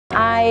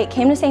I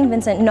came to St.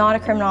 Vincent not a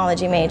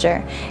criminology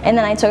major, and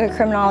then I took a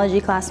criminology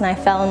class and I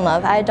fell in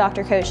love. I had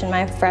Dr. Coach in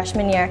my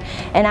freshman year,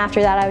 and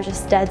after that I was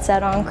just dead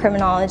set on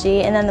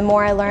criminology, and then the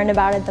more I learned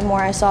about it, the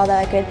more I saw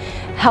that I could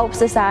help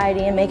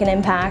society and make an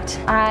impact.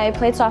 I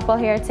played softball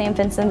here at St.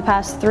 Vincent the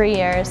past 3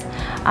 years.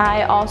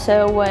 I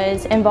also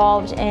was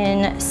involved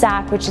in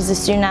SAC, which is the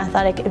Student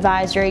Athletic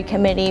Advisory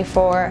Committee,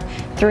 for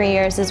 3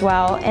 years as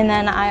well, and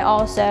then I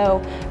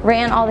also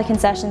ran all the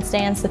concession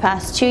stands the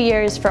past 2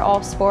 years for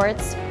all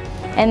sports.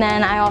 And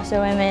then I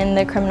also am in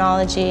the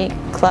criminology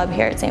club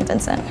here at St.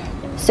 Vincent.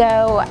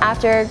 So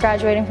after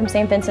graduating from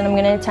St. Vincent, I'm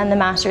going to attend the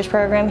master's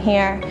program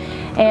here.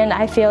 And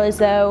I feel as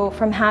though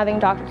from having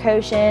Dr.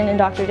 Koshin and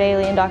Dr.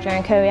 Daly and Dr.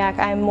 Ankowiak,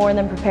 I'm more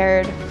than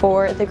prepared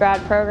for the grad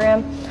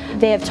program.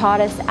 They have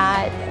taught us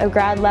at a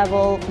grad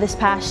level this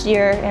past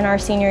year in our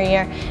senior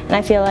year, and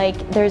I feel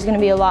like there's going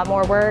to be a lot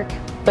more work,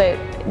 but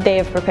they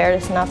have prepared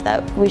us enough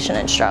that we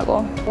shouldn't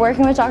struggle.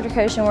 Working with Dr.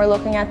 Koshin, we're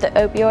looking at the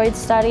opioid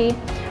study,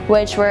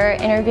 which we're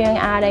interviewing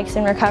addicts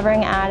and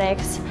recovering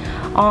addicts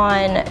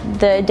on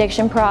the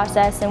addiction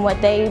process and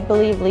what they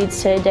believe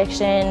leads to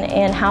addiction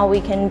and how we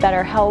can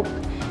better help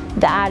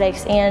the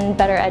addicts and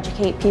better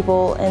educate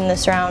people in the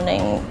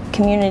surrounding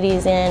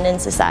communities and in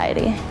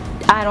society.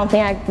 I don't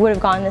think I would have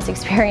gotten this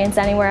experience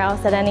anywhere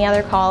else at any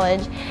other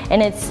college,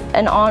 and it's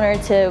an honor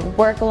to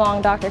work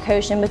along Dr.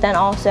 Koshin, but then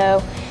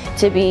also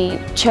to be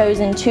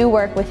chosen to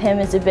work with him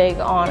is a big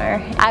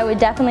honor. I would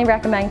definitely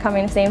recommend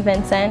coming to St.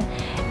 Vincent.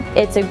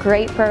 It's a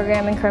great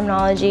program in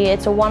criminology.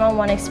 It's a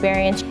one-on-one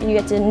experience. You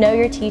get to know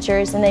your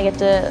teachers and they get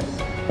to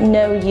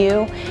know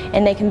you,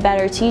 and they can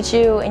better teach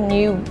you, and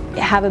you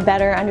have a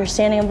better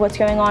understanding of what's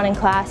going on in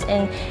class.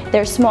 And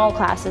they're small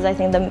classes. I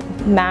think the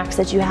max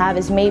that you have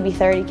is maybe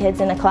 30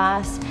 kids in a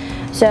class.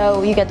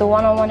 So you get the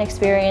one-on-one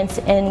experience,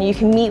 and you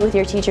can meet with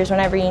your teachers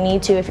whenever you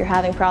need to if you're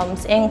having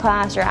problems in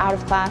class or out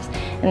of class,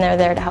 and they're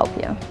there to help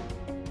you.